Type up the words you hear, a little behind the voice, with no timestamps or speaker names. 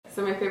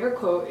So my favorite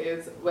quote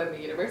is, when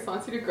the universe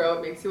wants you to grow,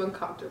 it makes you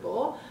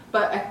uncomfortable.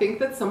 But I think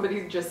that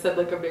somebody just said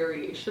like a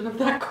variation of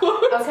that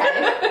quote.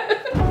 Okay.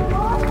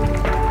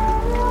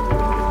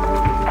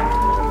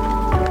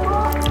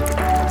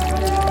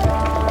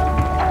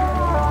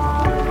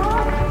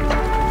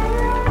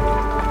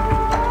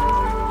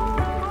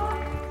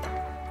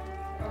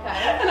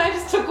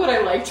 What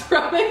I liked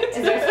from it. Is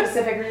there a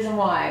specific reason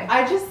why?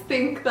 I just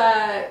think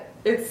that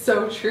it's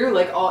so true.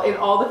 Like in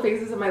all the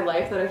phases of my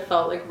life that I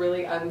felt like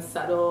really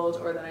unsettled,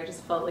 or that I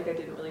just felt like I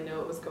didn't really know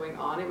what was going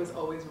on, it was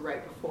always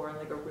right before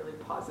like a really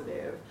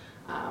positive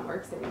or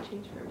exciting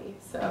change for me.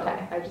 So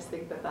okay. I just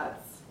think that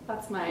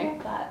that's my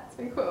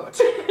quote.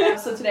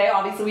 So today,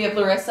 obviously, we have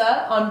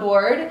Larissa on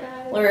board.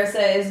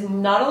 Larissa is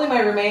not only my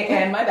roommate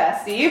and my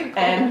bestie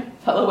and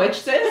fellow witch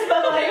sis,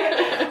 but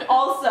like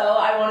also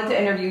I wanted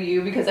to interview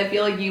you because I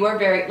feel like you are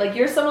very, like,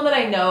 you're someone that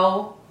I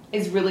know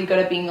is really good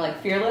at being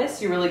like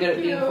fearless. You're really good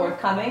at being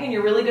forthcoming, and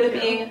you're really good at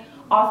being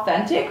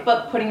authentic,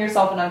 but putting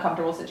yourself in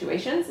uncomfortable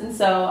situations. And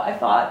so I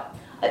thought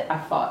we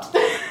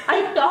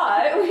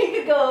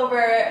could go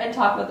over and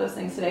talk about those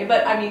things today.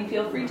 But I mean,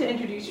 feel free to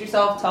introduce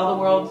yourself, tell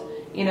the world,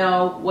 you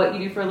know, what you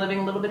do for a living,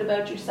 a little bit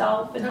about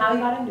yourself, and how you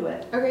got into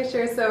it. Okay,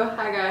 sure. So,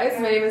 hi guys,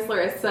 my name is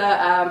Larissa.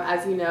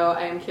 As you know,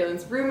 I am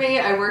Kaylin's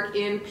roommate. I work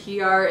in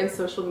PR and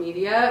social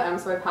media.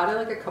 So I've had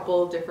like a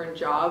couple different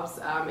jobs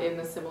in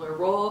a similar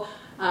role.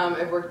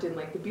 I've worked in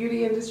like the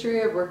beauty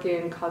industry. I've worked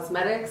in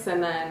cosmetics,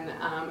 and then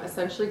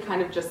essentially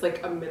kind of just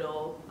like a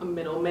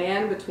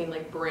middleman between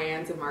like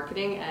brands and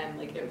marketing and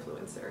like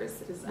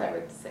influencers is, I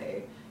would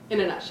say, in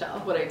a nutshell,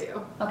 what I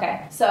do.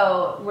 Okay,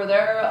 so were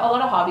there a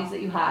lot of hobbies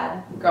that you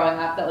had growing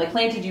up that like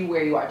planted you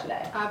where you are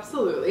today?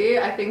 Absolutely.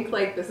 I think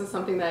like this is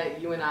something that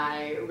you and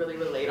I really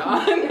relate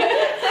on.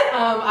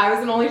 I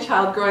was an only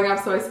child growing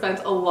up, so I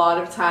spent a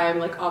lot of time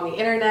like on the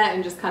internet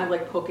and just kind of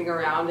like poking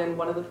around, and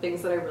one of the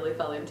things that I really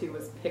fell into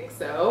was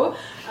Pixo.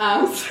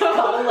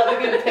 Gotta love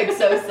a good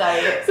Pixo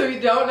site. So if you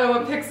don't know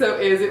what Pixo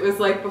is, it was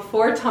like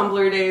before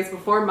Tumblr days,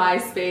 before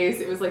MySpace.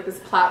 It was like this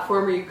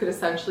platform where you could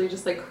essentially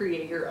just like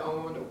create your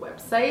own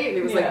website.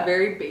 It was like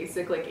very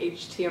basic, like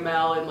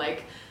HTML and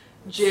like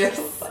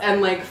GIFs and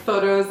like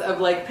photos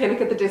of like Panic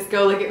at the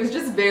Disco. Like it was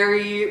just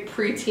very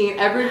preteen,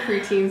 every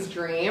preteen's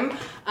dream.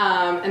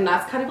 And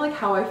that's kind of like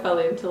how I fell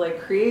into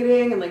like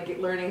creating and like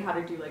learning how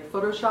to do like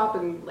Photoshop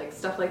and like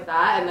stuff like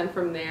that. And then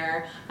from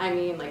there, I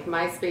mean, like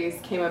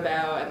MySpace came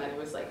about, and then it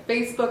was like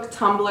Facebook,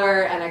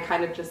 Tumblr, and I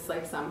kind of just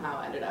like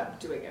somehow ended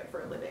up doing it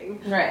for a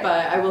living. Right.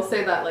 But I will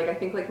say that like I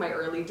think like my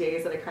early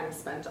days that I kind of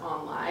spent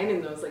online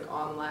in those like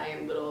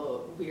online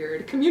little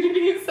weird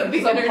communities of the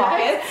internet,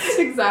 pockets.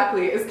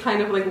 Exactly, is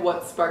kind of like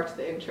what sparked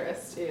the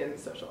interest in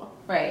social.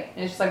 Right.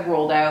 And it's just like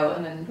rolled out,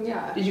 and then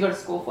did you go to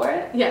school for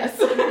it? Yes.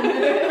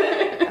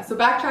 So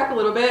backtrack a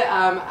little bit.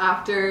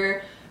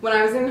 After when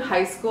I was in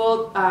high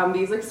school,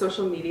 these like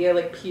social media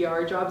like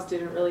PR jobs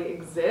didn't really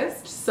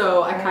exist.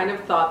 So I kind of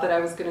thought that I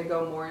was going to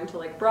go more into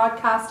like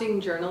broadcasting,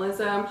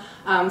 journalism.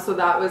 So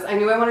that was, I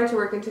knew I wanted to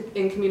work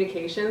in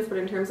communications, but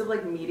in terms of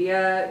like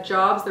media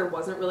jobs, there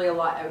wasn't really a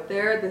lot out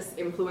there. This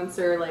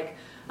influencer like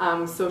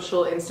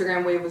social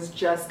Instagram wave was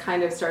just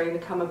kind of starting to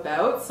come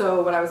about.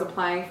 So when I was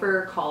applying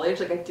for college,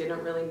 like I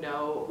didn't really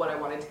know what I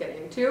wanted to get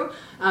into.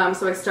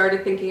 So I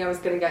started thinking I was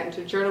going to get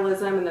into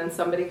journalism, and then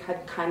somebody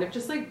had kind of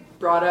just like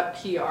brought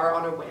up PR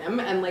on a whim.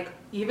 And like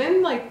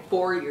even like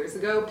 4 years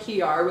ago,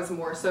 PR was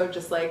more so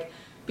just like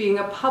being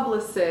a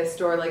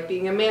publicist or like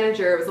being a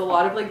manager. It was a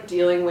lot of like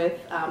dealing with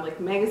like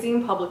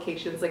magazine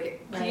publications.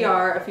 Like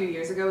PR a few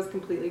years ago was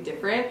completely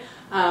different,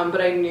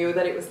 but I knew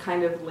that it was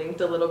kind of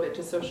linked a little bit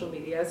to social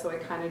media, so I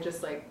kind of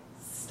just like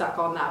stuck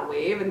on that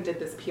wave and did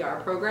this PR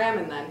program,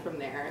 and then from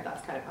there,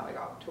 that's kind of how I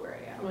got to where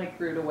I am. Like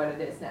grew to what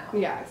it is now.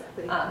 Yeah,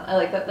 exactly. I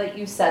like that like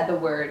you said the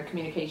word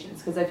communications,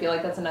 because I feel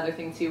like that's another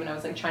thing too. When I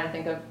was like trying to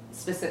think of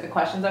specific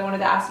questions I wanted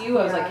to ask you,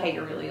 I was like, hey,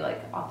 you're really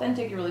like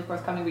authentic, you're really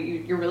forthcoming, but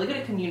you're really good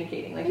at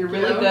communicating. Like you're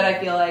really good, I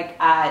feel like,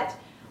 at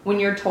when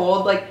you're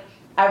told, like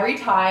every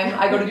time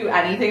I go to do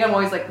anything, I'm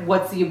always like,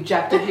 what's the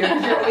objective here?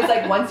 Because you're always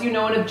like, once you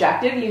know an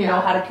objective, you know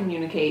how to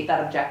communicate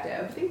that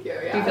objective. Thank you.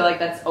 Do you feel like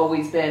that's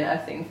always been a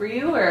thing for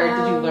you, or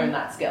did you learn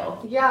that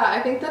skill? Yeah,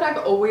 I think that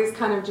I've always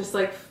kind of just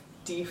like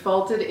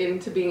defaulted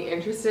into being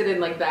interested in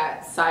like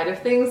that side of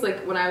things.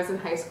 Like when I was in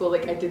high school,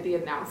 like I did the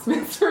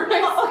announcements for my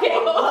school. Okay,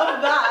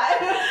 love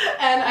that.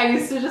 And I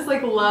used to just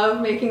like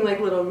love making like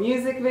little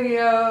music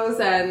videos,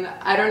 and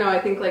I don't know, I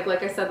think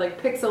like I said,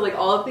 like Pixel, like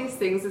all of these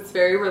things, it's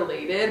very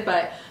related,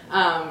 but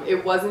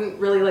it wasn't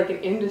really like an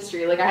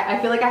industry. Like I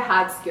feel like I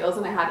had skills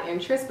and I had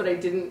interest, but I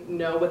didn't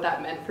know what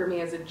that meant for me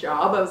as a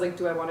job. I was like,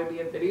 do I want to be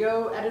a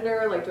video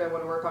editor? Like, do I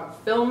want to work on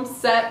film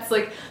sets?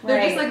 Like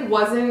there just like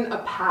wasn't a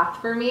path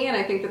for me. And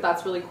I think that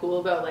that's really cool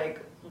about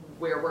like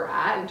where we're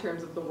at in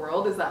terms of the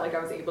world, is that like I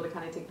was able to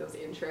kind of take those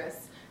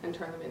interests and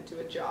turn them into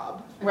a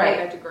job. Right.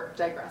 I feel like I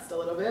digressed a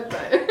little bit,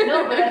 but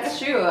no, but that's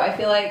true. I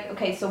feel like,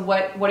 okay, so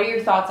what are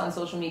your thoughts on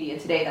social media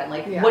today then?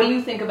 Like, Yeah. what do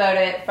you think about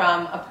it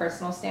from a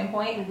personal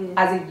standpoint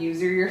as a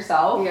user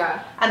yourself?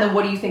 Yeah. And then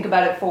what do you think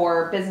about it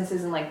for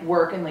businesses and like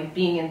work and like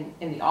being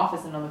in the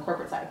office and on the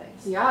corporate side of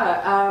things?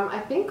 Yeah, I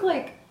think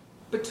like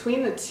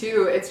between the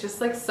two, it's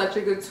just like such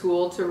a good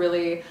tool to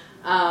really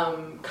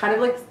kind of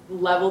like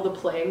level the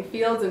playing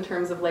fields in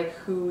terms of like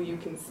who you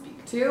can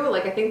speak to.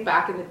 Like I think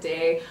back in the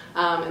day,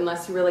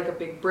 unless you were like a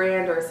big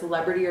brand or a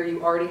celebrity or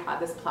you already had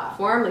this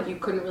platform, like you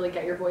couldn't really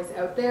get your voice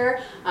out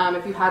there.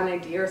 If you had an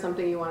idea or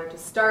something you wanted to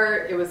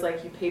start, it was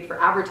like you paid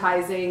for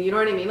advertising, you know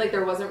what I mean? Like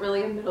there wasn't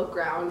really a middle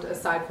ground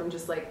aside from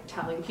just like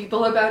telling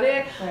people about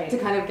it to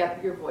kind of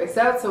get your voice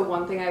out. So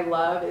one thing I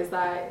love is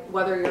that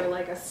whether you're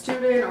like a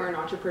student or an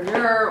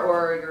entrepreneur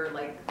or you're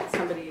like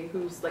somebody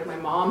who's like my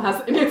mom has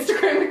an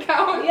Instagram account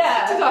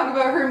to talk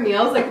about her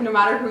meals, like no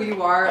matter who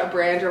you are, a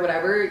brand or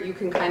whatever, you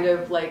can kind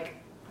of like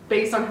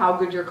based on how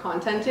good your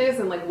content is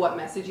and like what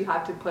message you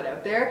have to put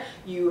out there,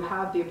 you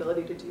have the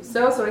ability to do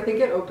so. So I think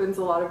it opens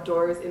a lot of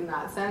doors in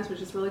that sense,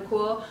 which is really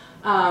cool.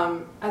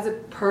 As a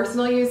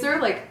personal user,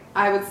 like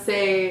I would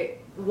say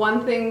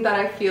one thing that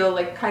I feel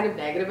like kind of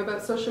negative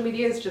about social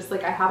media is just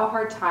like I have a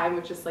hard time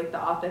with just like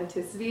the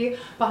authenticity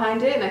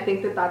behind it, and I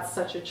think that that's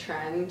such a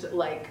trend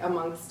like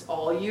amongst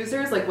all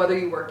users, like whether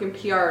you work in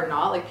PR or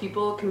not, like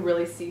people can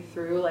really see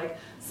through like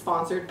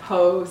sponsored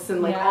posts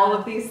and like all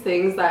of these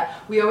things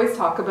that we always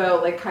talk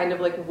about, like kind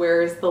of like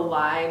where's the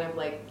line of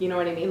like, you know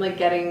what I mean, like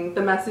getting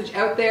the message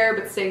out there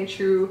but staying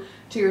true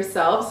to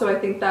yourself. So I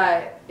think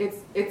that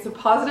it's a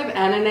positive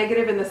and a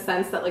negative in the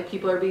sense that like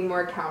people are being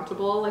more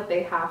accountable, like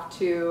they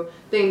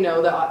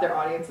know that their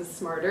audience is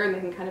smarter and they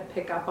can kind of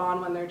pick up on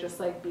when they're just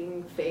like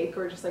being fake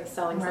or just like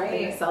selling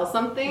something to sell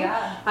something,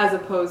 as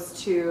opposed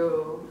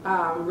to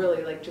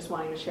really like just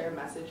wanting to share a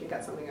message and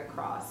get something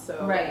across.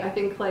 So I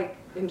think like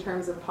in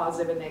terms of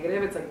positive and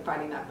negative, it's like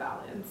finding that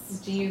balance.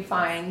 Do you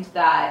find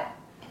that,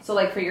 so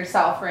like for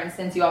yourself, for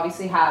instance, you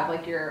obviously have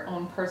like your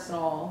own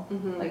personal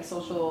like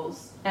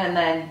socials, and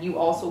then you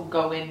also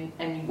go in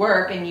and you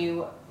work and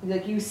you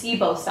like you see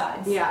both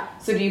sides. Yeah.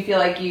 So do you feel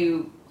like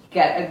you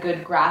get a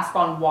good grasp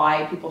on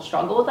why people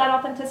struggle with that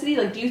authenticity?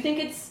 Like do you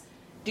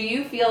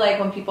feel like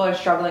when people are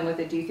struggling with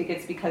it, do you think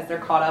it's because they're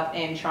caught up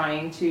in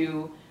trying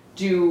to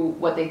do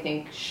what they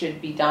think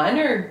should be done,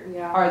 or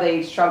are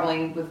they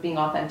struggling with being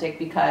authentic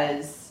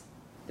because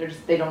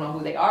they don't know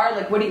who they are?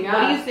 Like what do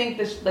you think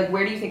this, like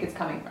where do you think it's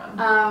coming from?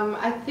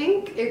 I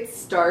think it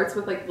starts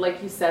with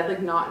like you said,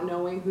 like not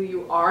knowing who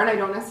you are, and I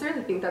don't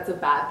necessarily think that's a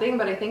bad thing,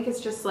 but I think it's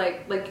just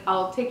like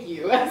I'll take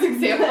you as an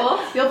example.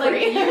 Feel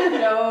free. Like you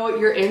know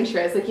your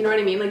interests, like you know what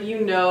I mean, like you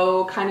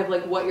know kind of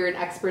like what you're an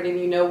expert in,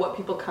 you know what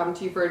people come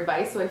to you for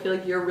advice. So I feel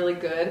like you're really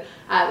good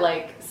at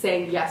like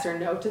saying yes or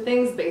no to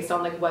things based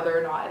on like whether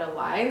or not it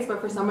aligns.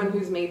 But for someone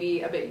who's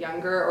maybe a bit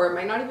younger, or it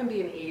might not even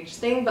be an age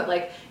thing, but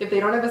like if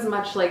they don't have as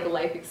much like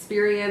life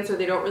experience or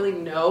they don't really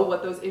know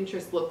what those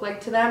interests look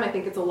like to them, I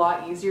think it's a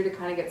lot easier to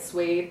kind of get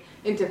swayed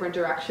in different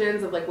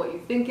directions of like what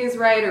you think is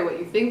right or what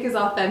you think is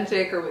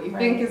authentic or what you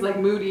think is like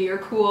moody or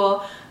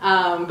cool.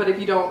 But if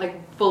you don't like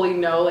fully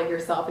know like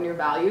yourself and your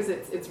values,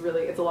 it's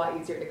a lot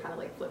easier to kind of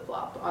like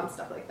flip-flop on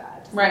stuff like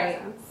that.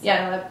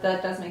 Yeah, no,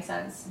 that does make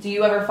sense. Do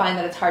you ever find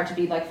that it's hard to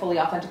be like fully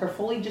authentic or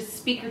fully just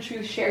speak your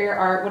truth, share your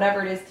art,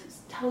 whatever it is,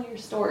 tell your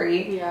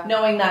story,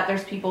 knowing that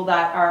there's people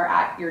that are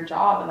at your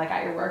job and like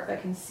at your work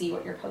that can see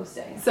what you're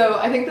posting? So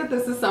I think that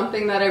this is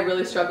something that I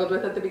really struggled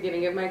with at the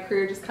beginning of my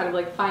career, just kind of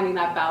like finding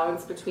that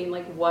balance between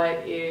like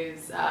what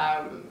is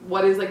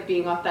like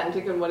being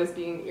authentic and what is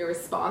being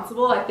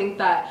irresponsible. I think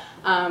that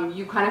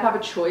you kind of have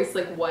a choice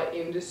like what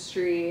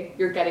industry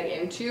you're getting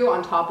into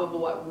on top of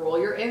what role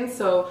you're in.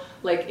 So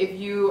like if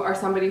you are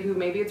somebody who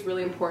maybe it's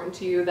really important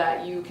to you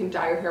that you can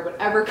dye your hair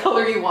whatever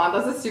color you want,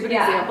 that's a stupid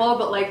example,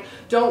 but like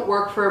don't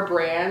work for a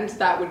brand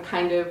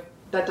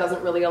that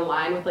doesn't really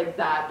align with like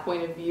that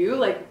point of view.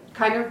 Like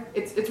kind of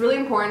it's really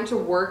important to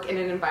work in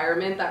an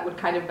environment that would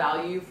kind of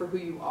value you for who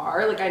you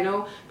are. Like I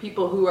know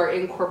people who are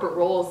in corporate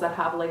roles that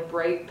have like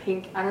bright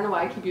pink, I don't know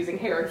why I keep using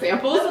hair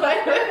examples,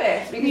 but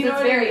perfect,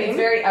 because it's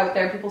very out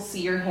there. People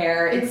see your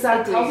hair. It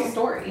tells a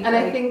story. And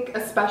I think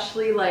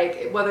especially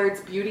like whether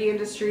it's beauty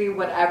industry,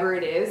 whatever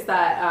it is,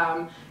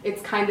 that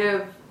it's kind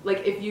of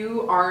like if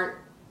you aren't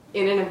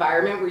in an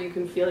environment where you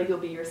can feel like you'll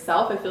be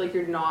yourself, I feel like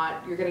you're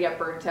gonna get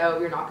burnt out,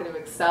 you're not gonna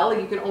excel.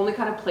 Like you can only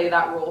kind of play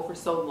that role for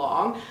so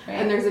long.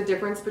 And there's a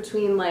difference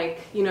between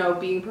like, you know,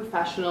 being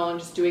professional and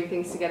just doing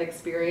things to get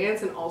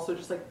experience and also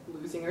just like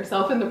losing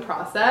yourself in the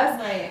process.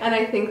 And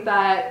I think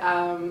that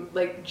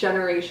like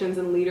generations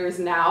and leaders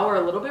now are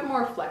a little bit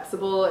more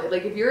flexible.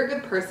 Like if you're a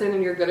good person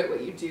and you're good at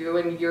what you do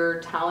and you're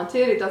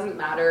talented, it doesn't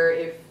matter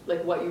if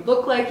like what you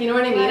look like, you know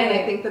what I mean? And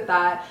I think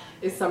that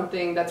is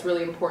something that's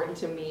really important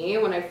to me.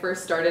 When I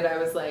first started, I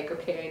was like,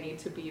 okay, I need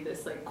to be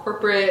this like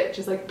corporate,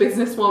 just like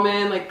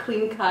businesswoman, like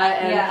clean cut.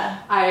 And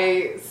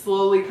I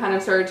slowly kind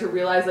of started to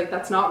realize like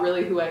that's not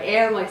really who I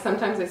am. Like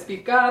sometimes I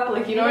speak up,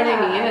 like you know what I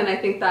mean? And I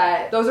think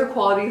that those are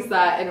qualities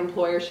that an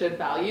employer should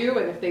value,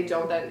 and if they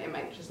don't, then it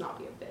might just not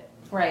be a fit.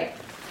 Right.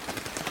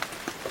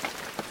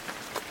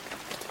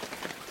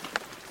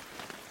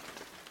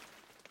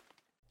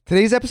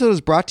 Today's episode is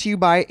brought to you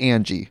by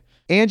Angie.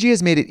 Angie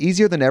has made it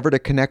easier than ever to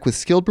connect with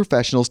skilled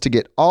professionals to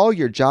get all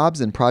your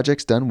jobs and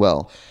projects done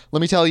well.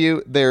 Let me tell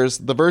you, there's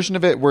the version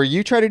of it where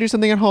you try to do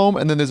something at home,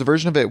 and then there's a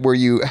version of it where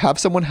you have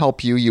someone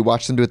help you, you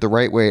watch them do it the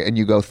right way, and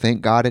you go,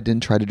 thank God I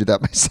didn't try to do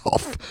that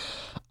myself.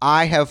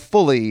 I have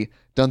fully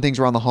done things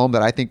around the home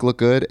that I think look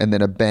good, and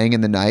then a bang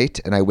in the night,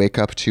 and I wake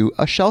up to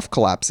a shelf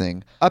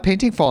collapsing, a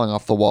painting falling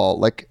off the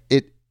wall.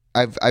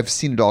 I've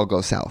seen it all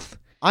go south.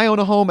 I own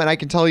a home, and I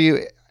can tell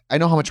you, I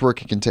know how much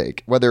work it can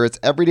take. Whether it's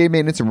everyday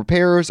maintenance and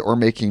repairs or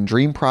making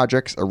dream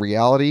projects a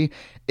reality,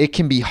 it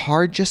can be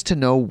hard just to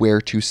know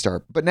where to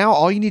start. But now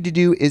all you need to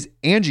do is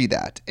Angie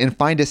that and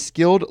find a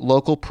skilled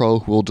local pro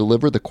who will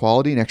deliver the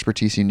quality and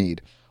expertise you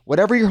need.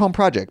 Whatever your home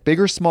project, big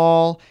or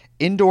small,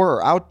 indoor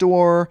or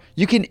outdoor,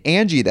 you can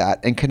Angie that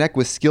and connect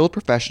with skilled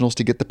professionals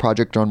to get the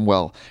project done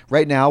well.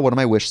 Right now, one of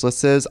my wish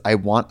lists is I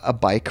want a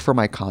bike for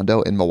my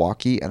condo in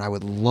Milwaukee, and I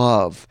would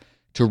love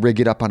to rig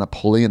it up on a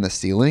pulley in the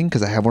ceiling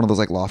because I have one of those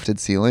like lofted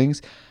ceilings,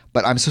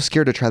 but I'm so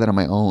scared to try that on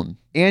my own.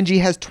 Angie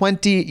has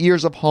 20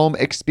 years of home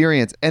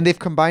experience, and they've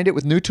combined it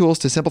with new tools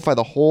to simplify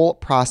the whole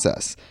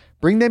process.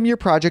 Bring them your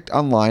project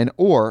online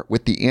or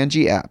with the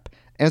Angie app.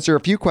 Answer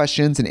a few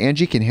questions and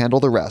Angie can handle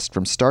the rest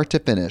from start to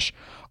finish,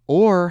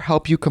 or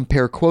help you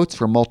compare quotes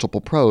from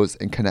multiple pros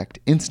and connect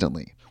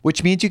instantly,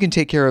 which means you can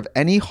take care of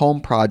any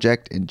home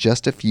project in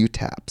just a few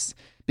taps.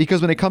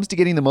 Because when it comes to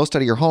getting the most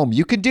out of your home,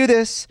 you can do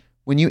this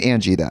when you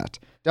Angie that.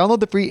 Download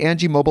the free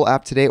Angie mobile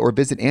app today or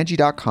visit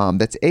Angie.com.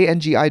 That's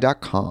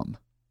ANGI.com.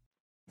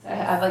 I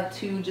have like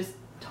two just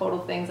total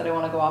things that I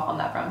want to go off on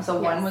that from. So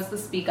one was the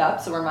speak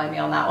up, so remind me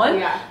on that one.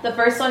 Yeah. The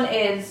first one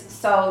is,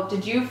 so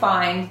did you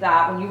find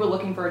that when you were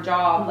looking for a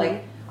job,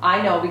 like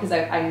I know because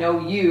I know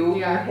you,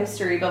 your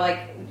history, but like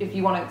if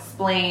you want to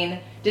explain,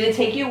 did it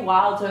take you a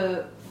while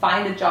to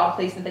find a job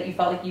placement that you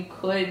felt like you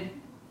could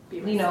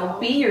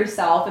be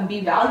yourself and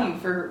be valued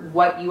for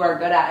what you are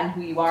good at and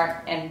who you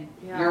are and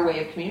your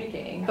way of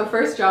communicating? The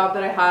first job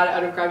that I had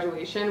out of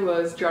graduation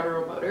was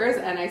General Motors,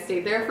 and I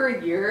stayed there for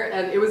a year,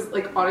 and it was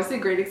like honestly a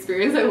great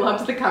experience. I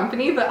loved the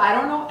company, but I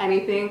don't know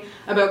anything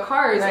about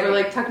cars or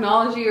like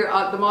technology or the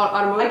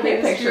automotive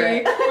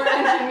industry or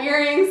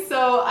engineering.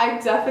 So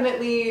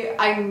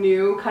I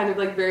knew kind of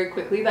like very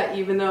quickly that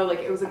even though like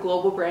it was a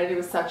global brand, it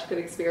was such a good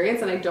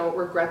experience, and I don't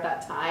regret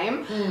that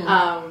time.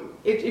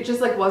 It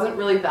just like wasn't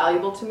really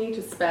valuable to me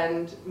to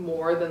spend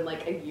more than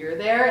like a year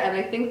there. And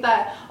I think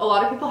that a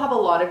lot of people have a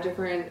lot of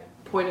different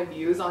point of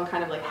views on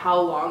kind of like how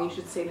long you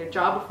should stay in a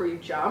job before you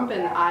jump,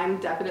 and I'm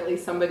definitely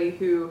somebody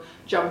who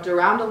jumped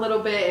around a little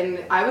bit,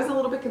 and I was a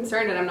little bit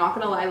concerned, and I'm not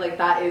gonna lie, like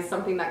that is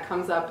something that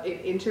comes up in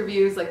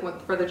interviews. Like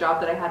for the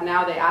job that I had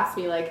now, they asked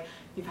me like,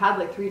 you've had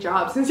like 3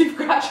 jobs since you've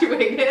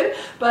graduated.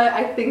 But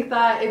I think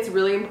that it's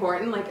really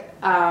important, like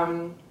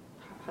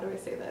how do I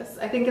say this?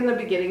 I think in the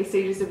beginning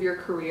stages of your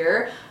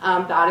career,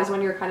 that is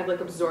when you're kind of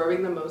like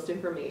absorbing the most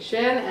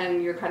information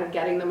and you're kind of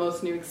getting the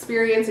most new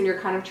experience, and you're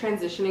kind of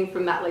transitioning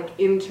from that like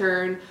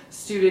intern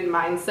student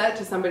mindset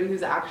to somebody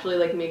who's actually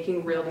like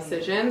making real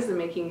decisions and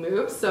making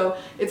moves. So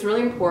it's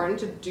really important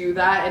to do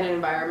that in an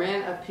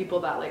environment of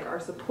people that like are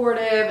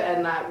supportive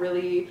and that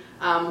really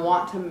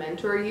want to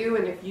mentor you.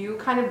 And if you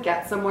kind of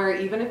get somewhere,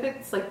 even if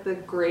it's like the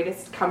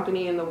greatest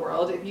company in the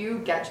world, if you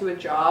get to a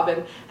job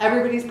and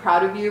everybody's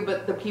proud of you,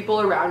 but the people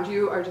around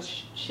you are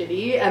just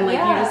shitty, and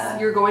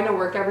like you're going to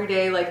work every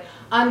day like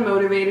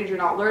unmotivated, you're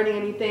not learning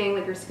anything,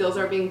 like your skills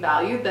aren't being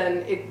valued, then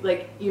it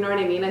like, you know what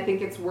I mean? I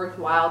think it's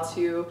worthwhile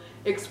to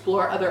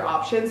explore other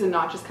options and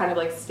not just kind of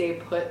like stay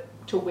put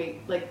to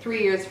wait like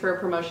 3 years for a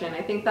promotion.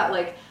 I think that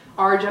like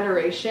our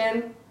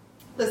generation,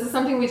 this is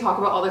something we talk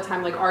about all the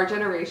time, like our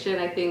generation,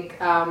 I think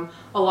a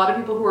lot of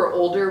people who are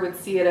older would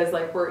see it as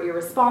like we're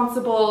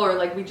irresponsible, or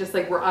like we just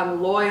like we're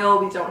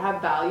unloyal, we don't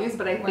have values.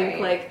 But I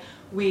think like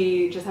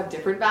we just have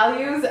different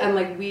values, and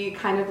like we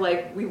kind of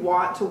like we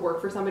want to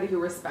work for somebody who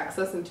respects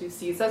us and who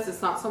sees us.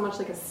 It's not so much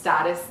like a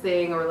status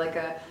thing or like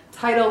a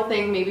title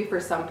thing maybe for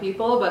some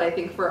people, but I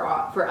think for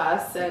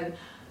us, and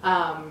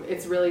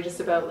it's really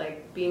just about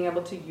like being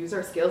able to use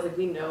our skills. Like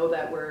we know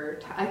that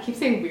I keep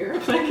saying we're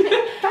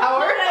like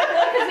power,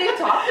 because we've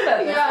talked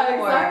about this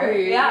before.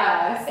 Exactly.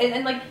 Yes.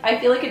 And like I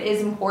feel like it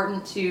is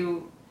important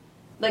to,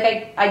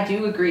 like I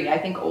do agree. I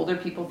think older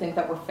people think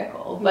that we're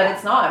fickle, but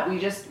it's not. We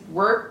just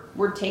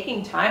we're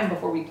taking time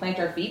before we plant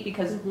our feet,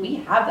 because we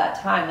have that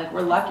time. Like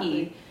we're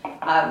lucky.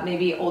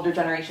 Maybe older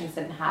generations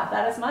didn't have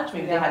that as much.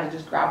 Maybe they had to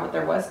just grab what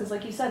there was, because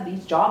like you said,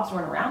 these jobs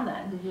weren't around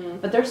then.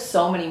 But there's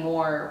so many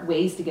more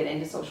ways to get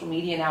into social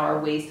media now, or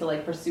ways to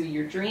like pursue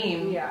your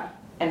dream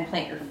and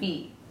plant your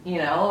feet. You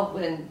know,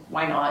 and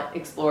why not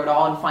explore it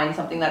all and find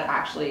something that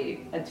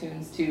actually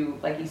attunes to,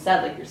 like you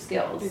said, like your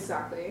skills.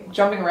 Exactly.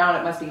 Jumping around,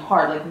 it must be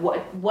hard.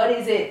 Like what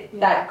is it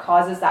that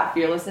causes that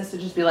fearlessness to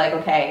just be like,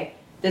 okay,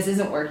 this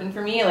isn't working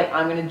for me, like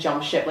I'm gonna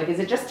jump ship? Like, is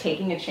it just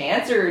taking a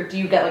chance, or do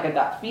you get like a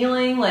gut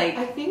feeling? Like,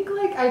 I think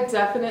like I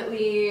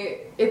definitely,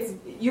 it's,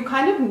 you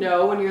kind of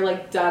know when you're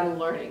like done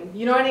learning,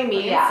 you know what I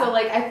mean? Yeah. So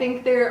like I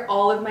think they're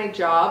all of my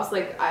jobs,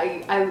 like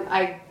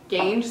I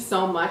gained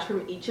so much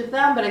from each of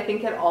them, but I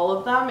think at all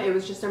of them it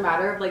was just a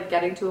matter of like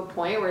getting to a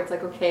point where it's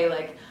like, okay,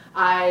 like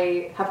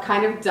I have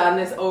kind of done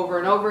this over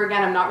and over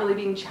again. I'm not really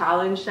being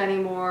challenged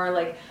anymore.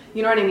 Like,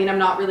 you know what I mean? I'm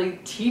not really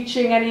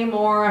teaching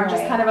anymore. I'm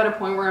just kind of at a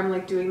point where I'm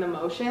like doing the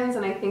motions.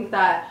 And I think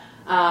that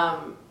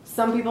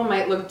some people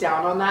might look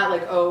down on that,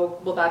 like, oh,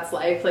 well, that's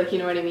life. Like, you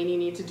know what I mean? You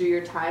need to do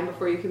your time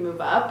before you can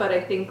move up. But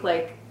I think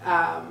like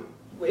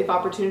if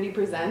opportunity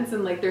presents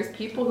and like there's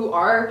people who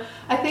are,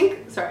 I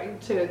think, sorry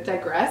to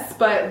digress,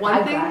 but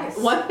one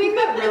thing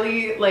that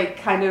really like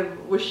kind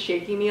of was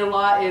shaking me a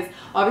lot is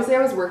obviously I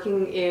was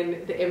working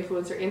in the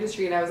influencer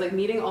industry and I was like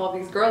meeting all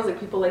of these girls, like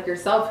people like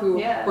yourself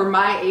who were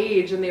my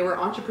age and they were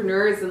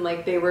entrepreneurs and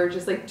like they were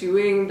just like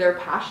doing their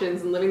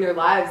passions and living their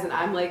lives, and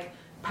I'm like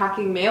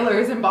packing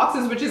mailers and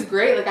boxes, which is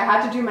great. Like I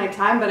had to do my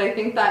time, but I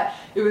think that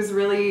it was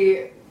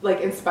really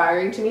like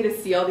inspiring to me to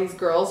see all these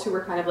girls who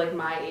were kind of like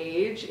my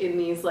age in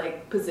these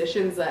like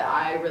positions that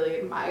I really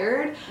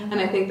admired.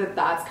 And I think that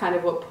that's kind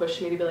of what pushed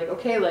me to be like,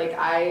 okay, like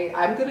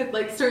I'm good at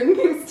like certain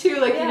things too,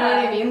 like you know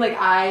what I mean, like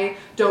I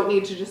don't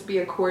need to just be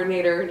a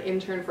coordinator and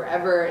intern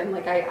forever. And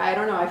like I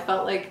don't know, I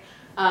felt like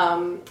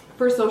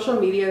for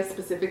social media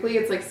specifically,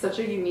 it's like such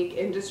a unique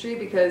industry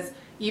because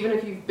even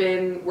if you've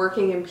been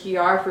working in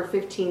PR for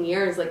 15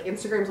 years, like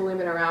Instagram's only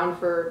been around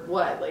for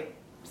what, like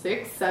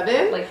 6,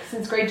 7? Like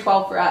since grade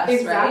 12 for us,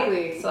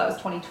 exactly. Right? So that was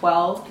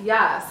 2012.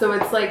 Yeah, so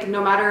it's like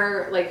no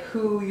matter like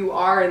who you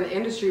are in the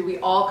industry, we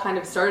all kind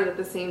of started at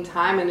the same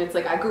time, and it's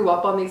like I grew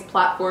up on these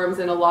platforms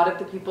and a lot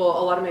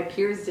of my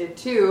peers did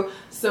too.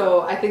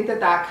 So I think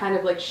that kind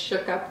of like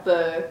shook up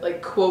the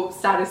like quote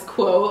status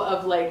quo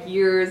of like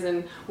years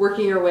and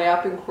working your way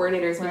up in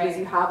coordinators because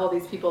you have all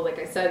these people, like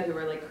I said, who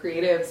are like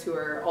creatives who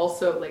are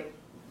also like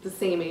the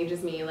same age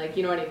as me, like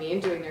you know what I mean,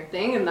 doing their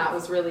thing, and that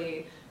was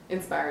really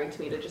inspiring to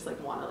me to just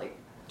like want to like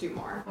do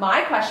more.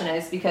 My question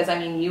is, because I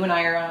mean you and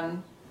I are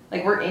on,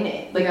 like we're in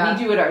it, like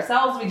we do it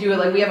ourselves, we do it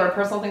like we have our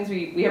personal things,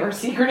 we have our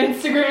secret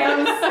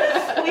Instagrams,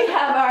 we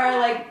have our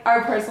like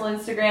our personal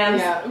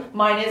Instagrams,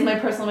 mine is my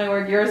personal, my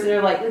work, yours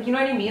are like you know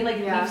what I mean, like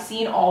we've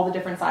seen all the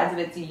different sides of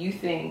it. Do you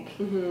think,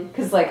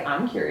 because like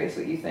I'm curious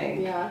what you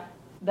think,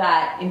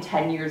 that in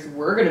 10 years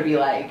we're gonna be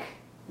like,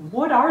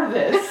 what are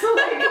this?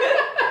 Like,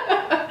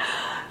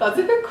 that's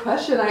a good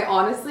question. I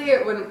honestly,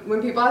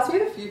 when people ask me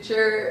the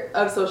future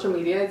of social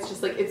media, it's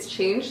just like it's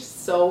changed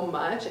so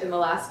much in the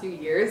last few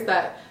years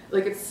that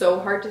like it's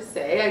so hard to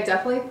say. I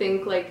definitely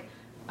think like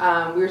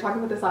we were talking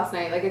about this last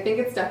night. Like I think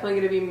it's definitely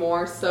going to be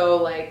more so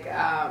like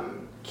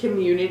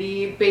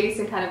community based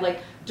and kind of like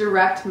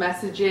direct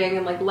messaging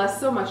and like less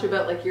so much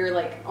about like your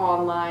like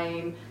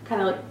online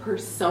kind of like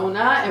persona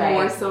and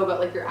more so about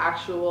like your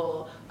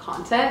actual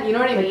content, you know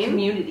what I mean?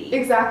 Community.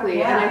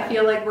 Exactly. And I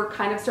feel like we're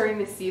kind of starting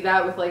to see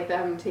that with like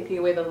them taking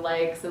away the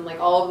likes and like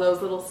all of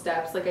those little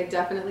steps. Like I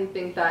definitely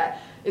think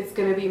that it's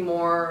going to be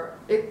more,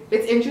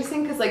 it's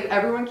interesting because like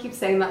everyone keeps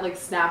saying that like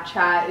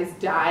Snapchat is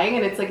dying,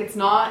 and it's like it's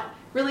not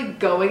really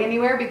going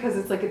anywhere because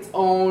it's like its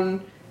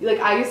own, like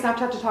I use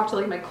Snapchat to talk to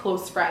like my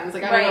close friends,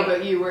 like I don't know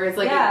about you, whereas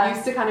like it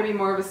used to kind of be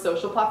more of a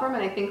social platform,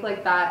 and I think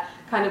like that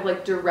kind of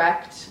like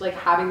direct, like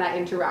having that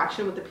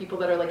interaction with the people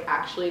that are like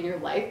actually in your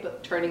life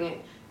but turning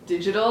it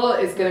digital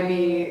is going to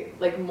be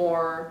like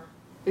more,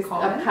 it's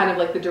kind of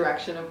like the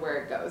direction of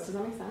where it goes. Does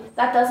that make sense?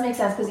 That does make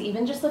sense, because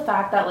even just the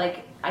fact that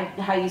like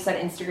how you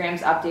said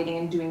Instagram's updating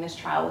and doing this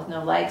trial with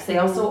no likes, they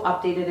also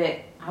updated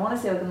it, I want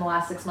to say within the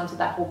last 6 months, with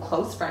that whole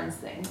close friends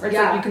thing, where it's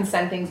like you can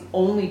send things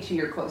only to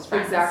your close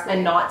friends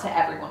and not to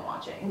everyone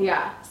watching.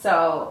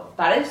 So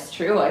that is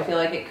true. I feel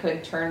like it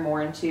could turn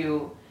more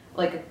into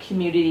like a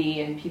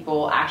community and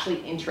people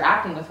actually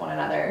interacting with one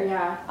another.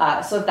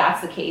 So if that's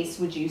the case,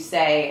 would you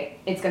say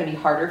it's going to be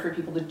harder for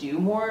people to do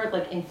more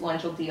like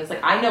influential deals?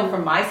 Like I know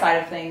from my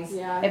side of things,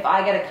 if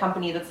I get a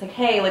company that's like,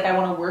 hey, like I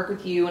want to work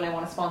with you and I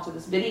want to sponsor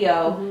this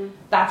video,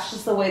 that's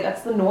just the way,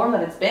 that's the norm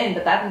that it's been,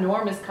 but that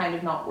norm is kind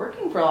of not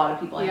working for a lot of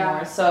people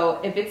anymore. So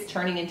if it's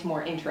turning into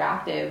more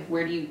interactive,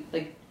 where do you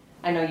like,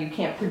 I know you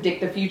can't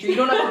predict the future. You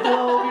don't have a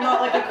globe. You're not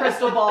like a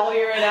crystal ball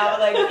here and now.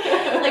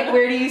 Like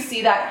where do you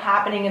see that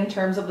happening in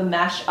terms of the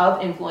mesh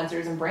of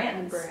influencers and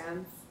brands?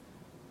 Damn.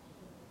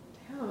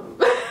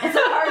 It's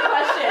a hard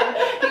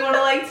question. You want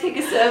to like take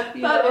a sip?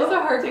 That is a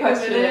hard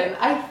question.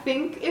 I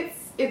think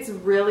it's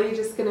really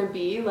just gonna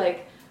be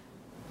like,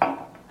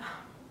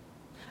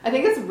 I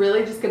think it's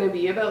really just going to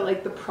be about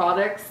like the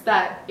products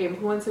that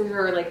influencers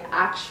are like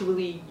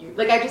actually use.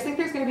 Like I just think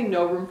there's going to be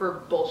no room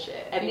for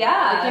bullshit anymore.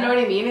 Like, you know what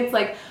I mean? It's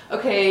like,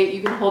 okay,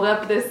 you can hold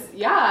up this,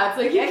 it's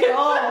like you get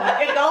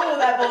on with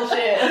that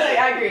bullshit. Like,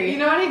 I agree. You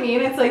know what I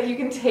mean? It's like you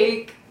can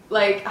take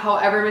like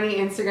however many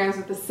Instagrams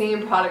with the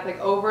same product like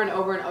over and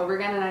over and over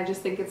again, and I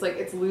just think it's like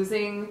it's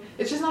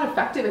just not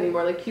effective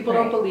anymore. Like people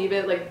don't believe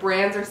it, like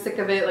brands are sick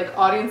of it, like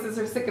audiences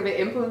are sick of it,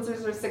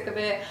 influencers are sick of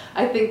it.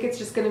 I think it's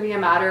just going to be a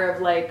matter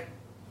of like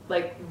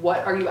like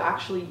what are you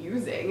actually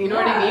using? You know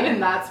what I mean?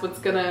 And that's what's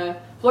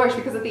gonna flourish,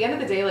 because at the end of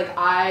the day, like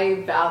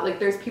like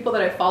there's people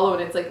that I follow,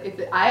 and it's like if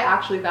I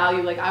actually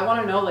value, like I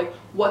want to know like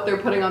what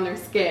they're putting on their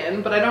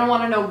skin, but I don't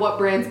want to know what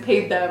brands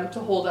paid them to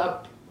hold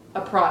up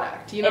a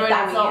product. You know if what I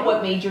that's mean? not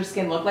what made your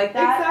skin look like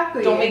that,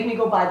 Exactly. don't make me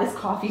go buy this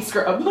coffee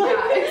scrub.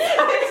 Yeah,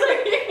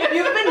 exactly.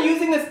 You've been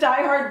using this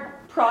Die Hard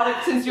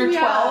product since you're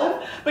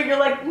 12, but you're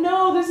like,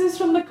 no, this is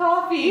from the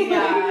coffee.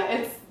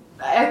 Yeah,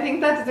 I think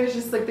that there's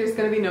just like there's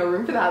gonna be no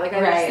room for that. Like I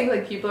just think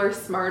like people are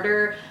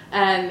smarter,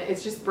 and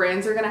it's just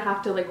brands are gonna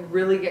have to like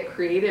really get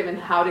creative in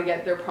how to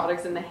get their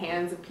products in the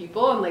hands of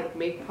people, and like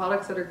make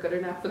products that are good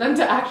enough for them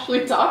to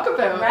actually talk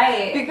about.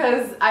 Right.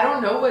 Because I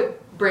don't know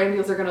what brand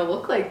deals are gonna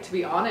look like, to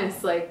be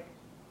honest. Like,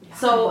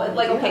 so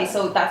like okay,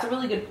 so that's a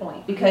really good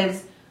point,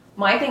 because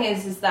my thing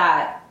is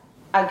that,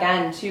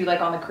 again, too,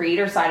 like on the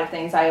creator side of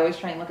things, I always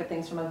try and look at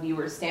things from a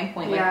viewer's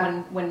standpoint.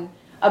 Like when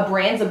a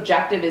brand's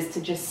objective is to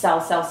just sell,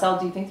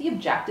 do you think the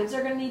objectives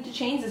are going to need to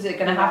change? Is it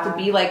going to have to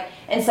be like,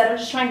 instead of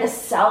just trying to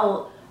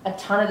sell a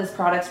ton of this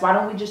products, why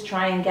don't we just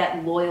try and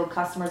get loyal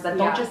customers that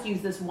don't just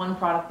use this one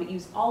product but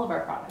use all of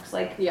our products?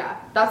 Like, yeah,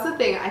 that's the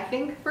thing. I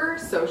think for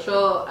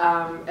social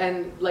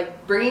and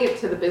like bringing it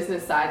to the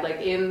business side,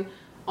 like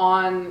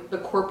on the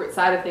corporate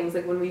side of things,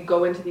 like when we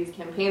go into these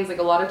campaigns, like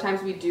a lot of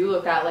times we do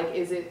look at like,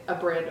 is it a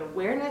brand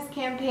awareness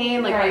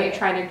campaign? Like, are you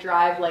trying to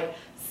drive like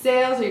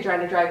sales? Are you trying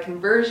to drive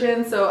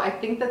conversion? So I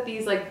think that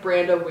these like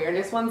brand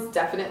awareness ones,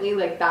 definitely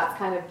like that's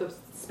kind of the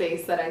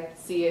space that I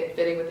see it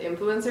fitting with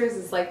influencers,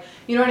 is like,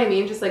 you know what I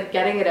mean, just like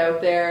getting it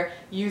out there,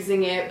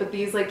 using it. But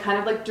these like kind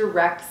of like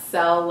direct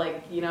sell,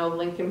 like, you know,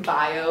 link in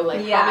bio,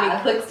 like how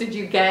many clicks did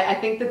you get? I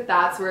think that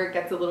that's where it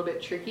gets a little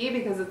bit tricky,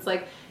 because it's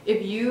like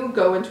if you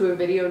go into a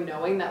video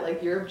knowing that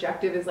like your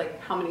objective is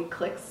like how many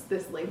clicks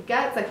this link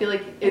gets, I feel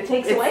like it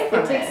takes away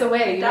from it. It takes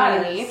away, you know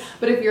what I mean?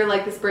 But if you're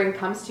like, this brand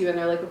comes to you and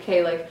they're like,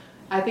 okay, like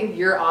I think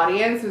your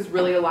audience is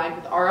really aligned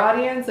with our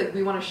audience, like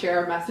we want to share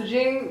our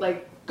messaging,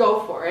 like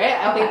go for it.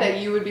 I think that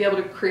you would be able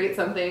to create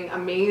something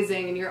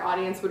amazing, and your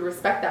audience would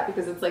respect that,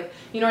 because it's like,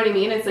 you know what I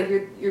mean? It's like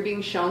you're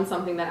being shown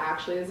something that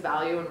actually has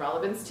value and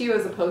relevance to you,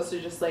 as opposed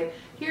to just like,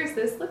 here's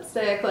this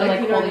lipstick,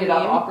 like you know holding it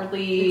up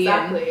awkwardly.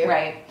 Exactly.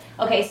 Right.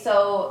 Okay,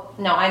 so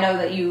now I know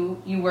that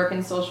you work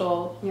in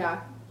social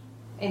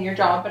in your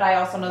job, but I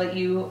also know that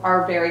you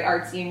are very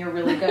artsy and you're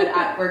really good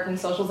at working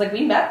socials. Like,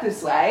 we met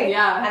this way.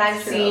 Yeah. And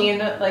I've seen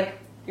like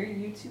your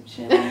YouTube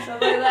channel and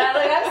stuff like that.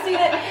 Like, I've seen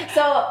it.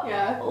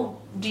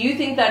 So do you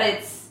think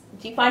that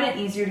do you find it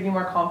easier to be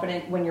more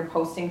confident when you're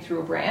posting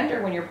through a brand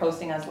or when you're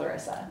posting as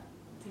Larissa?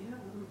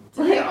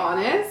 To be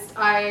honest,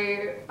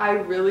 I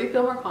really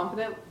feel more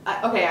confident.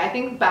 I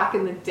think back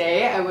in the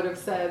day I would have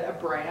said a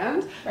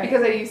brand,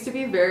 because I used to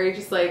be very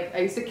just like,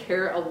 I used to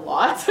care a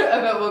lot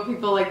about what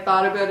people like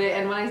thought about it.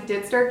 And when I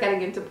did start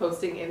getting into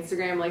posting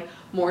Instagram, like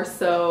more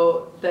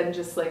so than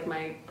just like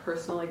my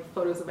personal like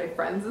photos of my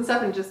friends and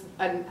stuff, and just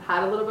I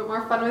had a little bit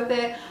more fun with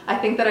it, I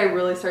think that I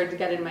really started to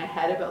get in my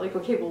head about like,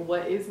 okay, well,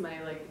 what is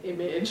my like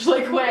image?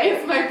 Like, what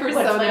is my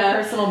persona? What's my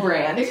personal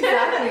brand?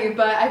 Exactly.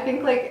 But I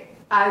think like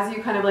as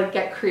you kind of like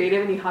get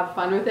creative and you have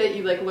fun with it,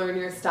 you like learn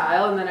your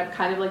style. And then I've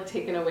kind of like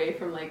taken away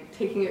from like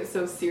taking it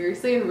so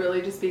seriously, and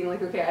really just being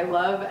like, okay, I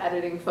love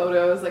editing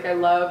photos, like I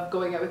love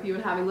going out with you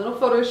and having little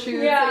photo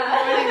shoots.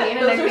 Yeah, like,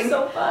 you know what I mean? those and I are think,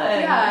 so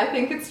fun. Yeah, I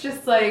think it's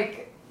just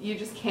like you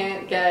just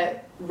can't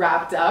get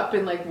wrapped up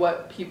in like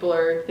what people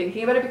are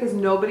thinking about it, because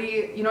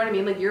nobody, you know what I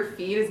mean, like your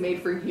feed is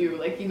made for you,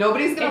 like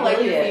nobody's gonna like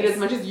your feed as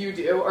much as you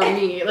do, or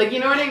me, like, you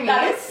know what I mean?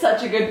 That is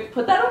such a good,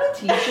 put that on a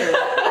t-shirt.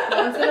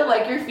 No one's gonna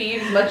like your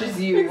feed as much as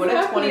you. Exactly. What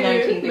a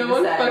 2019 thing no to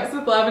one say. fucks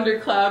with Lavender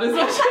Cloud as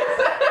much as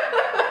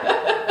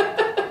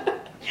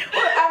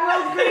or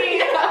Emerald Green.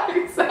 Yeah,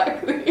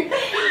 exactly.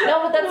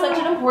 No, but that's such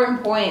an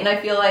important point, and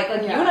I feel like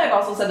you and I have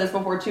also said this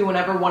before too,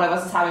 whenever one of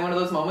us is having one of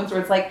those moments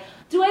where it's like,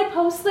 do I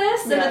post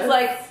this? And it's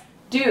like,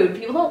 dude,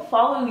 people don't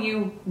follow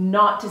you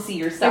not to see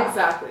yourself.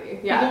 Exactly.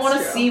 Yeah. People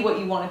want to see what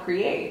you want to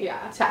create.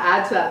 Yeah. To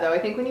add to that though, I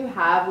think when you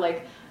have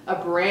like a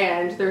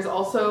brand, there's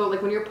also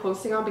like when you're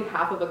posting on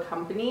behalf of a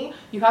company,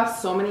 you have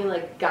so many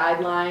like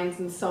guidelines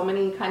and so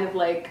many kind of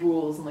like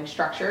rules and like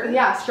structure.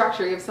 Yeah,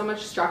 structure. You have so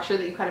much structure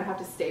that you kind of have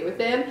to stay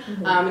within.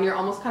 And you're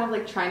almost kind of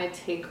like trying to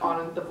take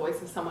on the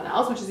voice of someone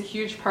else, which is a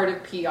huge part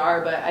of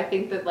PR. But I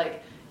think that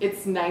like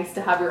it's nice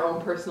to have your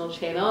own personal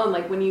channel, and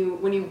like when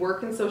you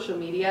work in social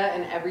media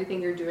and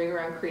everything you're doing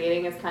around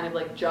creating is kind of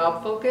like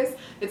job focused,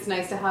 it's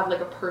nice to have like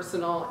a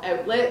personal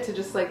outlet to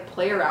just like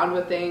play around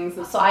with things.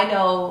 So I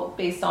know,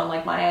 based on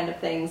like my end of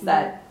things,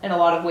 that in a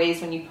lot of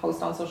ways when you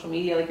post on social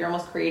media, like you're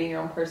almost creating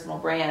your own personal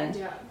brand.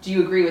 Yeah. Do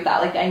you agree with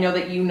that? Like, I know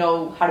that you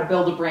know how to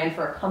build a brand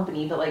for a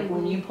company, but like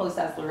when you post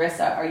as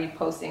Larissa, are you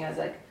posting as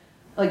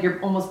like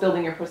you're almost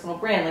building your personal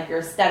brand, like your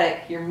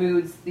aesthetic, your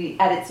moods, the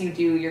edits you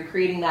do, you're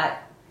creating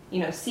that, you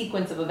know,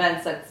 sequence of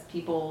events that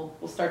people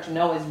will start to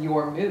know as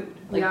your mood.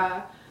 Like,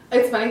 yeah.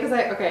 It's funny because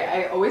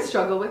I always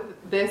struggle with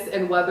this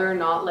and whether or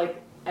not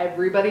like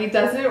everybody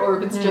does it, or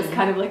if it's just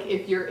kind of like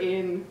if you're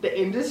in the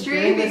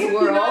industry, in this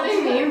world. You know what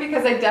I mean?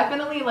 Because I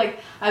definitely like,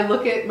 I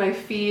look at my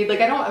feed,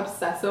 like I don't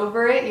obsess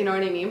over it, you know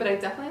what I mean? But I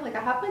definitely like,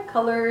 I have my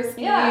color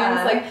schemes,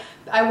 like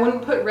I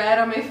wouldn't put red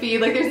on my feed,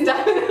 like there's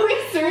definitely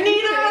certain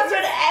Neither of us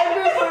would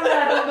ever put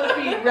red on the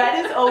feed.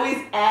 Red is always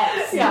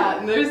X.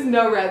 Yeah, there's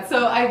no red.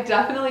 So I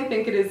definitely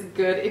think it is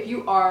good if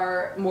you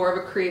are more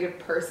of a creative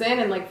person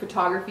and like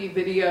photography,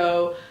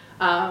 video,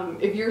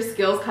 if your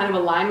skills kind of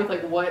align with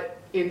like what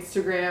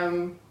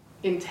Instagram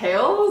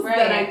entails,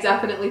 then I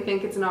definitely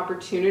think it's an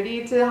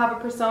opportunity to have a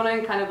persona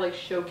and kind of like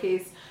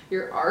showcase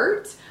your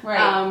art.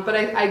 But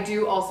I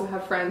do also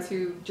have friends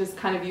who just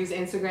kind of use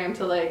Instagram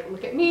to like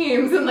look at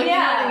memes and like you know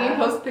what I mean,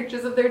 post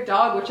pictures of their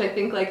dog, which I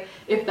think like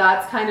if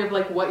that's kind of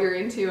like what you're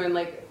into, and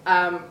like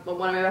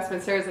one of my best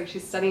friends, Sarah, is like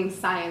she's studying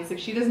science, like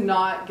she does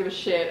not give a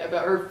shit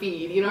about her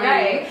feed, you know what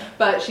I mean?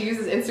 But she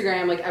uses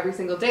Instagram like every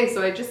single day,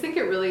 so I just think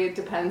it really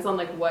depends on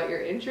like what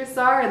your interests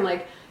are, and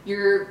like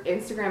your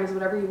Instagram is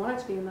whatever you want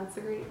it to be, and that's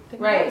the great thing.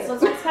 So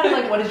it's kind of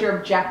like, what is your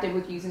objective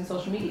with using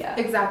social media?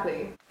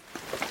 Exactly.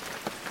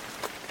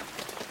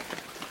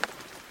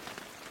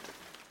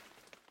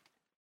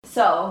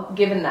 So,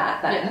 given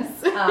that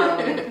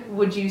then,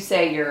 would you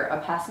say you're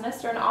a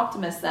pessimist or an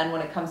optimist then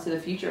when it comes to the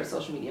future of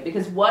social media?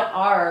 Because what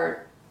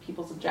are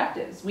people's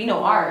objectives? We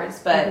know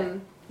ours, but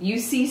you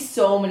see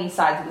so many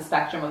sides of the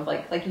spectrum of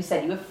like you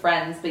said, you have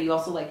friends, but you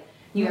also like,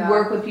 you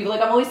work with people.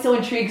 Like I'm always so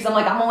intrigued because I'm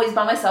like, I'm always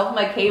by myself in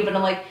my cave, and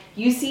I'm like,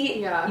 you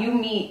see,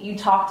 you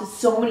talk to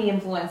so many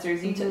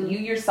influencers. You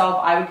yourself,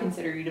 I would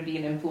consider you to be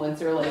an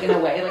influencer, like in a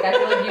way. Like I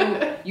feel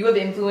like you have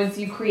influence,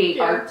 you create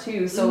art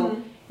too.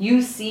 So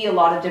you see a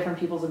lot of different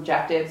people's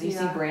objectives. You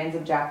see brands'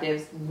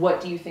 objectives. What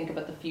do you think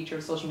about the future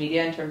of social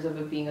media in terms of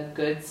it being a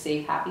good,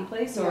 safe, happy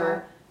place,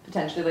 or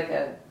potentially like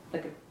a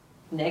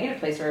negative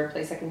place, or a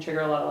place that can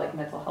trigger a lot of like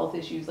mental health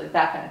issues, like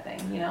that kind of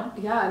thing, you know?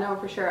 Yeah, no,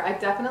 for sure. I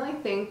definitely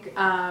think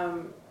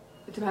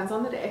it depends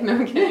on the day. No,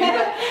 I'm kidding.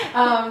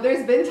 But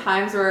there's been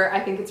times where I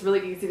think it's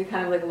really easy to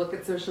kind of like look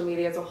at social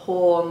media as a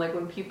whole, and like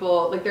when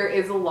people, like there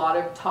is a lot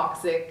of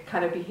toxic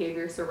kind of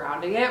behavior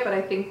surrounding it, but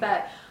I think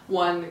that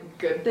one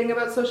good thing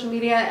about social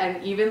media,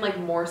 and even like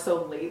more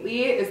so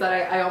lately, is that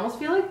I almost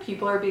feel like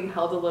people are being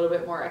held a little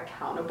bit more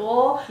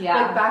accountable.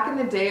 Like back in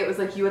the day, it was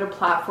like you had a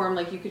platform,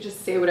 like you could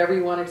just say whatever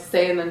you wanted to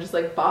say and then just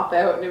like bop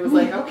out, and it was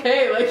like,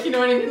 okay, like, you know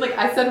what I mean? Like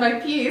I said my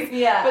piece.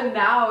 But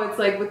now it's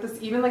like with this,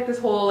 even like this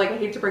whole, like I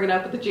hate to bring it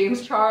up, but the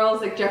James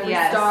Charles, like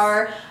Jeffree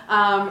Star,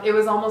 it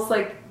was almost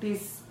like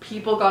these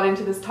people got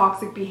into this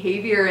toxic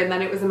behavior, and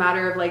then it was a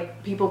matter of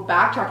like people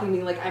backtracking,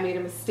 being like, I made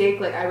a mistake,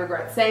 like I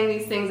regret saying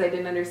these things, I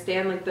didn't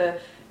understand like the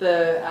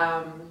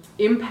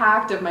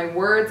impact of my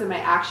words and my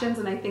actions.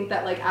 And I think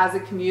that like as a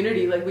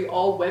community, like we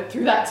all went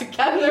through that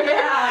together.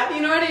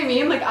 You know what I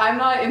mean? Like I'm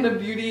not in the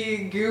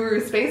beauty guru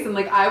space, and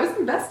like I was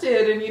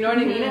invested, and you know what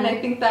I mean? And I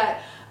think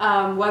that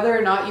whether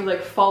or not you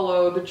like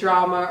follow the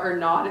drama or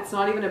not, it's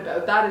not even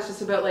about that. It's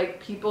just about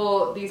like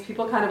these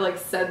people kind of like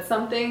said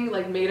something,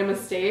 like made a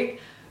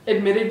mistake,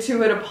 admitted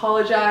to it,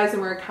 apologized,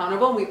 and we're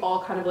accountable, and we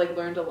all kind of like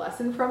learned a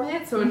lesson from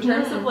it. So in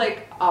terms of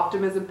like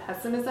optimism,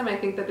 pessimism, I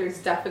think that there's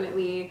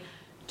definitely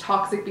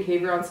toxic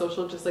behavior on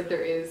social, just like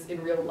there is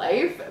in real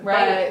life.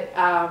 But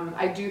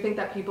I do think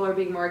that people are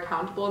being more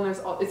accountable, and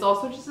it's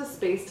also just a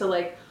space to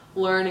like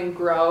learn and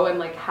grow and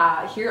like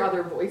hear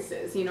other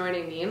voices, you know what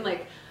I mean?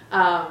 Like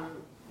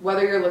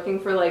whether you're looking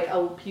for like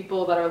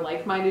people that are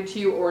like-minded to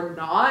you or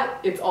not,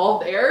 it's all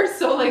there.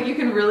 So like you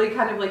can really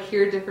kind of like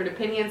hear different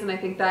opinions, and I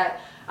think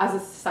that as a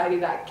society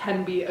that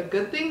can be a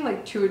good thing,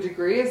 like to a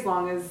degree, as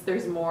long as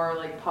there's more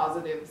like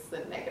positives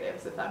than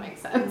negatives, if that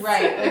makes sense.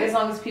 Like as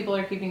long as people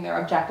are keeping their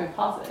objective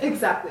positive.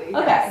 Exactly.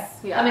 Okay. Yes.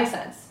 That makes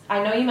sense.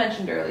 I know you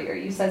mentioned earlier,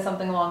 you said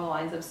something along the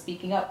lines of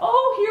speaking up.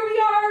 Oh, here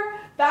we are,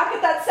 back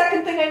at that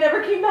second thing I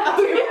never came back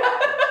to. You're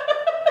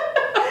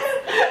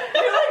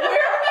like,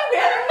 where are we,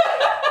 man?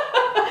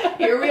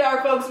 Here we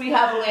are, folks, we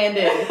have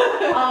landed.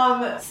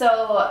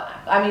 So,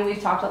 I mean,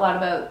 we've talked a lot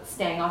about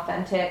staying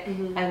authentic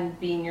and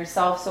being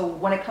yourself. So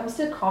when it comes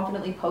to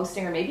confidently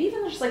posting, or maybe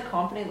even just like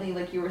confidently,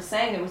 like you were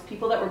saying, there was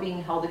people that were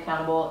being held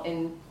accountable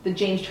in the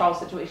James Charles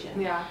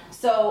situation.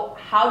 So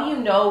how do you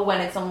know when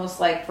it's almost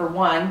like, for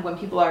one, when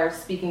people are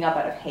speaking up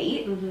out of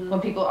hate,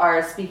 when people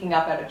are speaking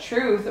up out of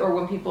truth, or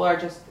when people are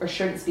just, or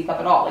shouldn't speak up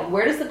at all? Like,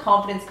 where does the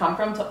confidence come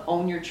from to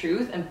own your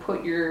truth and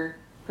put your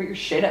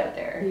shit out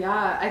there?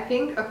 I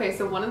think, okay,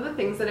 so one of the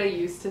things that I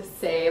used to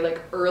say like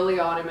early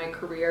on in my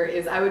career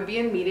is I would be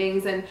in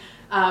meetings, and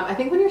I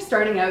think when you're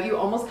starting out, you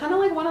almost kind of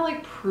like want to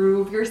like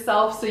prove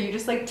yourself, so you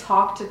just like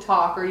talk to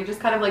talk, or you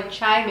just kind of like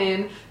chime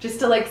in just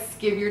to like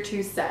give your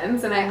 2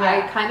 cents. And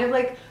I kind of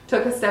like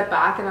took a step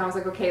back, and I was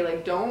like, okay,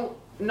 like don't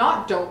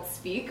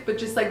speak, but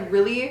just like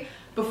really,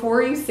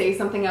 before you say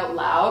something out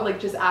loud, like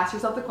just ask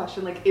yourself the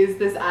question, like, is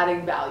this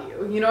adding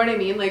value? You know what I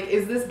mean? Like,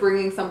 is this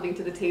bringing something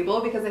to the table?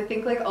 Because I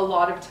think like a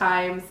lot of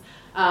times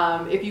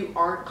if you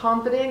aren't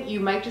confident, you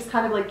might just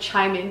kind of like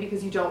chime in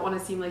because you don't want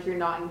to seem like you're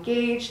not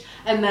engaged,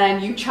 and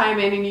then you chime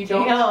in and you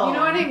don't, you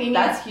know what I mean?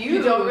 That's huge.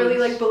 You don't really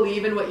like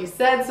believe in what you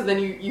said, so then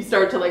you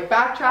start to like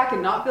backtrack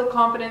and not feel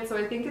confident. So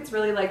I think it's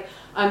really like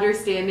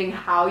understanding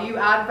how you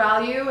add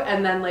value,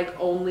 and then like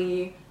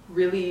only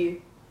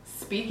really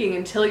speaking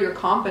until you're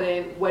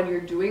confident when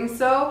you're doing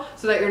so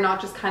that you're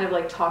not just kind of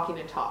like talking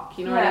to talk,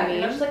 you know what I mean?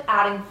 You're not just like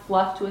adding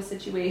fluff to a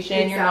situation.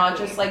 Exactly. You're not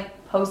just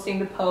like posting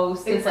to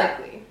post.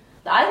 Exactly.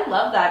 I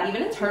love that.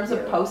 Even in terms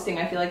of posting,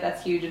 I feel like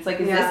that's huge. It's like,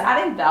 is this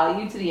adding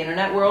value to the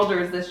internet world, or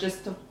is this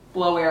just to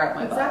blow air up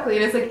my butt? Exactly.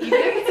 And it's like, even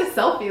if it's a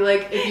selfie,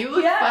 like if you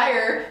look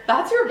fire,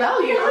 that's your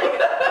value.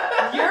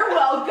 You're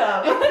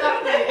welcome.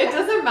 Exactly. It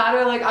doesn't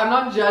matter. Like, I'm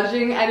not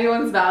judging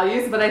anyone's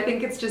values, but I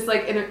think it's just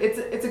like,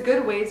 it's a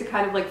good way to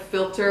kind of like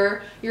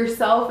filter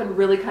yourself and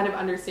really kind of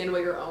understand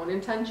what your own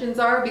intentions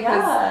are.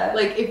 Because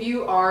like if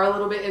you are a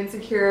little bit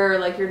insecure,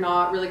 like you're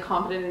not really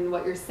confident in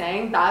what you're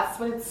saying, that's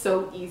when it's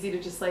so easy to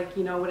just like,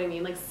 you know what I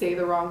mean? Like say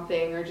the wrong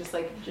thing or just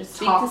like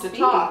talk to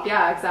talk.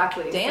 Yeah,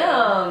 exactly.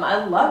 Damn,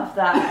 I love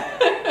that.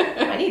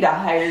 I need to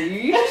hire you.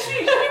 You should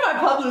be my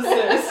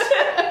publicist.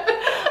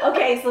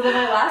 Okay, so then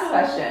my last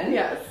question.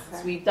 Yes.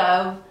 We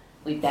dove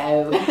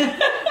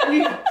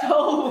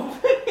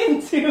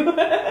into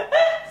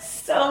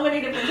so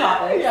many different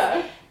topics.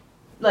 Yeah.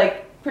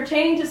 Like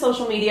pertaining to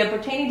social media,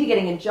 pertaining to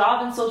getting a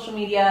job in social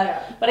media.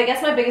 Yeah. But I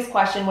guess my biggest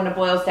question when it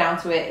boils down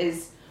to it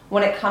is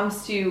when it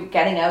comes to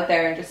getting out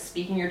there and just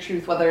speaking your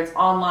truth, whether it's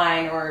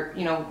online or,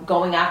 you know,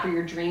 going after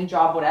your dream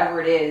job,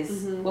 whatever it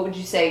is, what would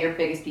you say your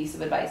biggest piece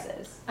of advice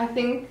is? I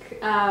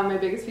think my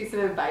biggest piece of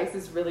advice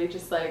is really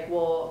just like,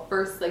 well,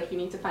 first, like you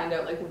need to find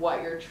out like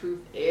what your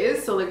truth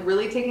is. So like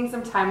really taking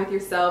some time with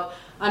yourself,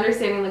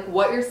 understanding like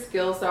what your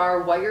skills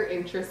are, what your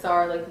interests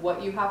are, like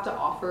what you have to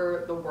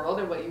offer the world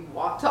and what you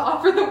want to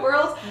offer the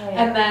world.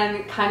 And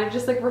then kind of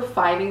just like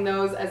refining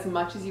those as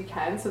much as you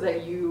can so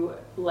that you,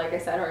 like I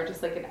said, are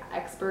just like an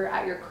expert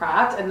at your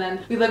craft. And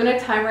then we live in a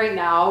time right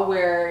now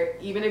where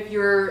even if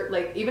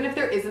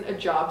there isn't a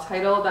job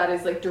title that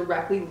is like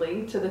directly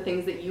linked to the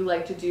things that you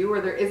like to do, or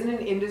there isn't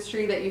an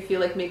industry that you feel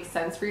like makes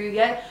sense for you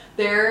yet,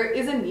 there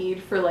is a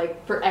need for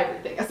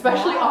everything,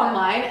 especially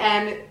online,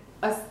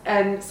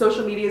 and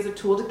social media is a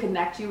tool to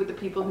connect you with the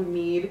people who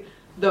need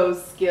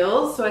those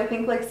skills. So I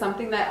think like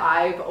something that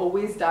I've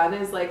always done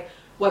is like,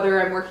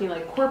 whether I'm working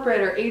like corporate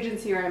or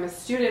agency, or I'm a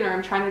student, or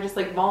I'm trying to just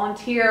like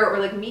volunteer or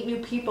like meet new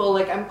people,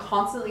 like I'm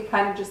constantly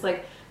kind of just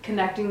like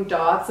connecting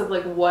dots of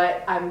like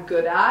what I'm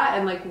good at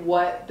and like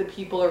what the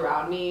people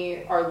around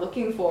me are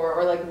looking for,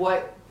 or like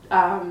what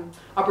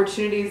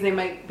opportunities they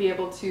might be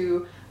able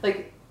to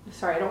like.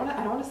 Sorry, I don't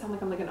want to sound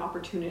like I'm like an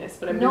opportunist,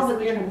 but I'm you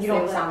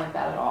don't sound like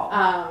that at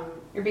all.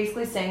 You're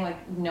basically saying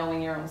like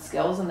knowing your own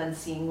skills and then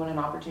seeing when an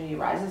opportunity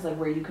arises, like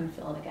where you can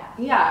fill in a gap.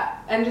 Yeah,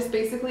 and just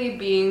basically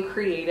being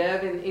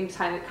creative in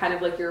kind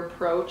of like your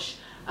approach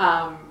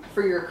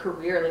for your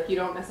career. Like you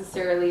don't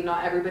necessarily,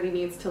 not everybody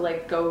needs to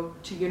like go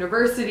to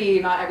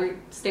university,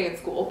 stay in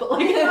school, but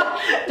like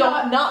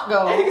not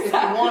go if you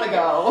want to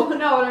go.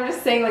 No, but I'm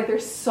just saying like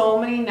there's so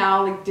many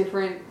now like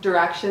different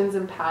directions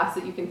and paths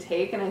that you can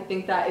take, and I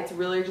think that it's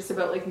really just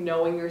about like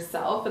knowing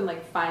yourself and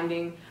like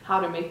finding how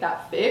to make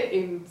that fit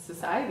in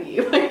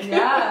society. Like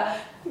no,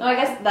 I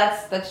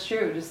guess that's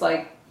true. Just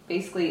like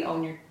basically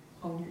own your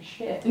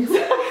shit.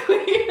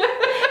 Exactly.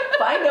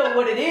 Find out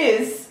what it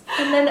is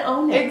and then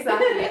own it.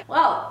 Exactly.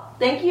 Well,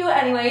 thank you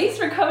anyways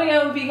for coming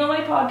out and being on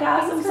my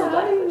podcast. Thanks I'm so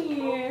glad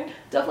you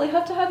definitely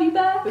have to have you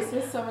back. This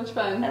was so much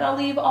fun. And I'll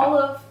leave all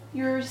of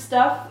your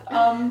stuff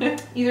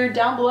either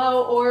down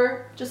below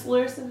or just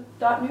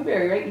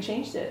Larissa.Newberry, right? You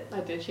changed it. I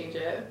did change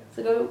it.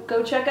 So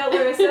go check out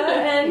Larissa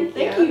and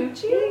thank you.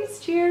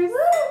 Cheers.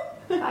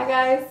 Bye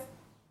guys.